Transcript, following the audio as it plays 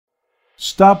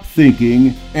Stop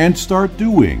thinking and start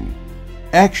doing.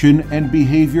 Action and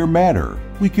behavior matter.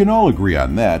 We can all agree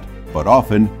on that, but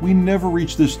often we never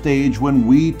reach the stage when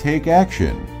we take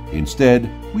action. Instead,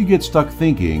 we get stuck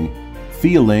thinking,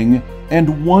 feeling,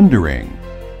 and wondering.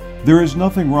 There is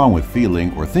nothing wrong with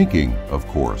feeling or thinking, of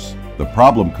course. The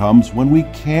problem comes when we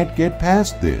can't get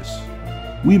past this.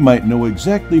 We might know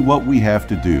exactly what we have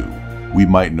to do. We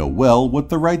might know well what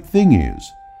the right thing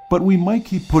is, but we might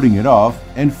keep putting it off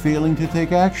and failing to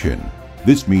take action.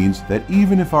 This means that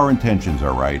even if our intentions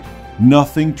are right,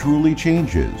 nothing truly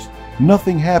changes.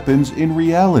 Nothing happens in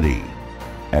reality.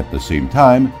 At the same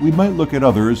time, we might look at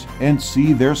others and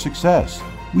see their success.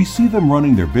 We see them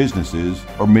running their businesses,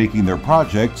 or making their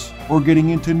projects, or getting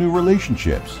into new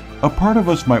relationships. A part of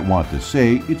us might want to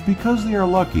say it's because they are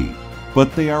lucky,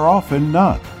 but they are often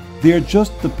not. They are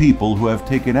just the people who have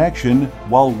taken action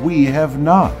while we have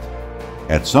not.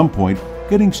 At some point,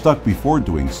 getting stuck before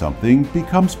doing something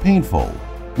becomes painful.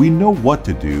 We know what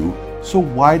to do, so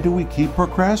why do we keep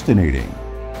procrastinating?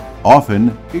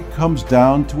 Often, it comes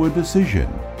down to a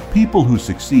decision. People who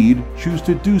succeed choose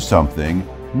to do something,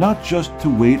 not just to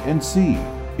wait and see.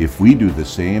 If we do the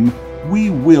same, we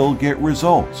will get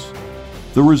results.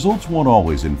 The results won't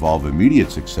always involve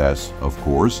immediate success, of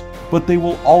course, but they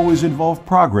will always involve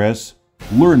progress,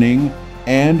 learning,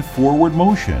 and forward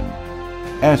motion.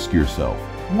 Ask yourself,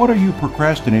 what are you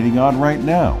procrastinating on right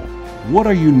now? What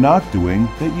are you not doing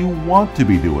that you want to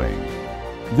be doing?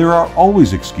 There are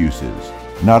always excuses.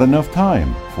 Not enough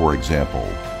time, for example,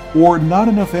 or not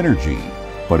enough energy.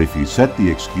 But if you set the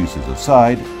excuses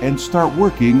aside and start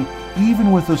working,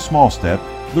 even with a small step,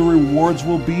 the rewards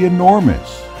will be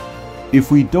enormous.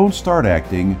 If we don't start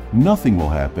acting, nothing will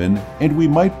happen, and we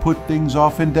might put things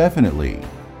off indefinitely.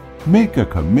 Make a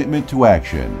commitment to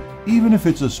action. Even if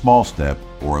it's a small step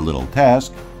or a little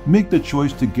task, make the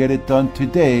choice to get it done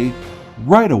today,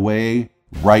 right away,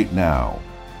 right now.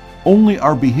 Only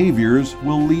our behaviors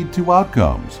will lead to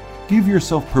outcomes. Give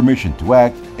yourself permission to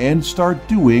act and start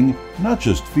doing, not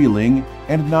just feeling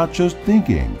and not just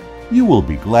thinking. You will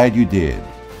be glad you did.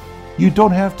 You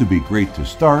don't have to be great to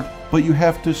start, but you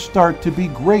have to start to be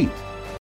great.